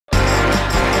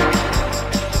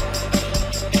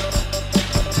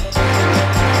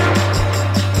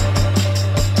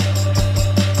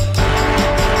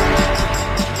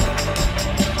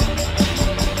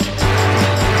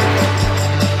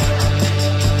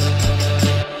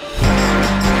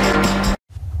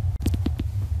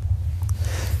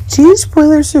GH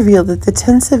spoilers reveal that the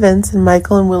tense events in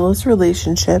Michael and Willow's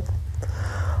relationship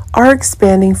are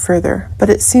expanding further, but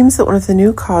it seems that one of the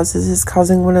new causes is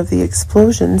causing one of the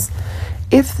explosions,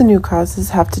 if the new causes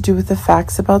have to do with the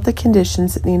facts about the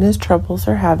conditions that Nina's troubles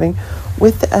are having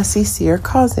with the SEC are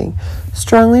causing.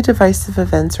 Strongly divisive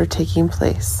events are taking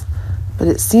place. But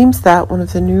it seems that one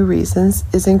of the new reasons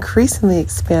is increasingly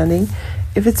expanding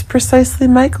if it's precisely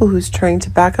Michael who's trying to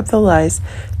back up the lies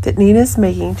that Nina's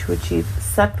making to achieve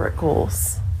separate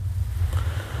goals.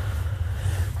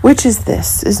 Which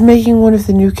is making one of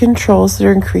the new controls that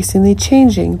are increasingly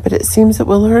changing, but it seems that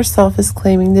Willow herself is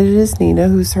claiming that it is Nina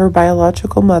who's her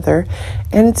biological mother,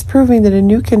 and it's proving that a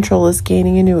new control is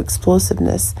gaining a new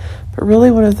explosiveness, but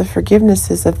really one of the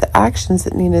forgivenesses of the actions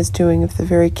that Nina is doing of the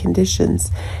very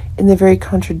conditions, in the very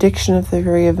contradiction of the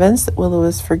very events that Willow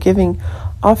is forgiving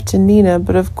off to Nina,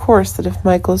 but of course that if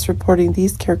Michael is reporting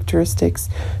these characteristics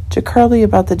to Carly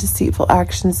about the deceitful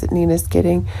actions that Nina is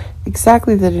getting,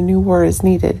 exactly that a new war is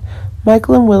needed.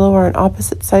 Michael and Willow are on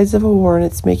opposite sides of a war, and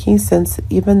it's making sense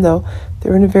that even though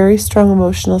they're in a very strong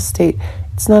emotional state,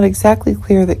 it's not exactly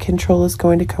clear that control is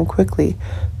going to come quickly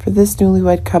for this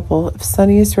newlywed couple. If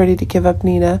Sonny is ready to give up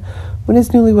Nina when his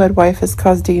newlywed wife has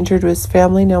caused danger to his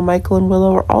family, now Michael and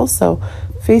Willow are also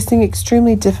facing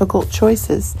extremely difficult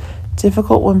choices.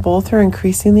 Difficult when both are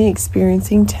increasingly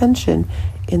experiencing tension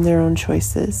in their own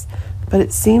choices. But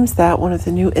it seems that one of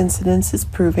the new incidents is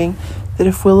proving that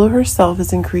if Willow herself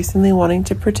is increasingly wanting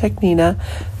to protect Nina,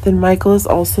 then Michael is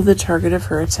also the target of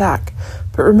her attack.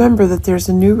 But remember that there's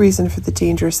a new reason for the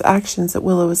dangerous actions that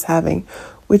Willow is having,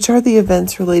 which are the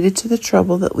events related to the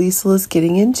trouble that Liesl is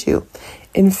getting into.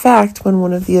 In fact, when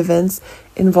one of the events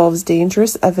involves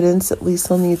dangerous evidence that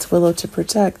Liesl needs Willow to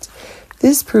protect,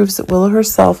 this proves that Willow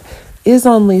herself is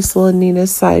on Liesl and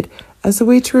Nina's side as a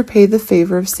way to repay the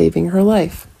favor of saving her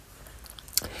life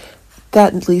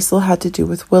that Liesl had to do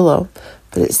with Willow.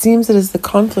 But it seems that as the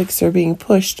conflicts are being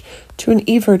pushed to an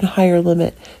even higher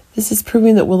limit, this is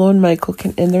proving that Willow and Michael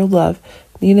can end their love,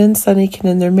 Nina and Sonny can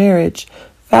end their marriage.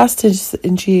 Fast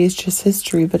in GH's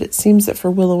history, but it seems that for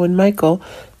Willow and Michael,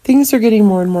 things are getting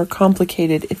more and more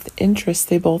complicated if the interests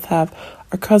they both have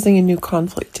are causing a new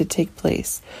conflict to take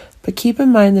place. But keep in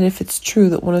mind that if it's true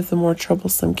that one of the more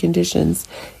troublesome conditions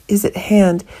is at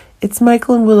hand, it's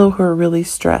Michael and Willow who are really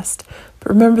stressed. But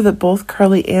remember that both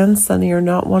Carly and Sonny are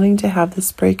not wanting to have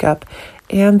this breakup,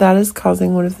 and that is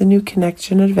causing one of the new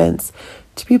connection events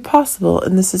to be possible,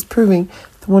 and this is proving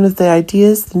that one of the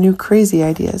ideas, the new crazy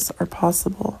ideas, are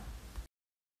possible.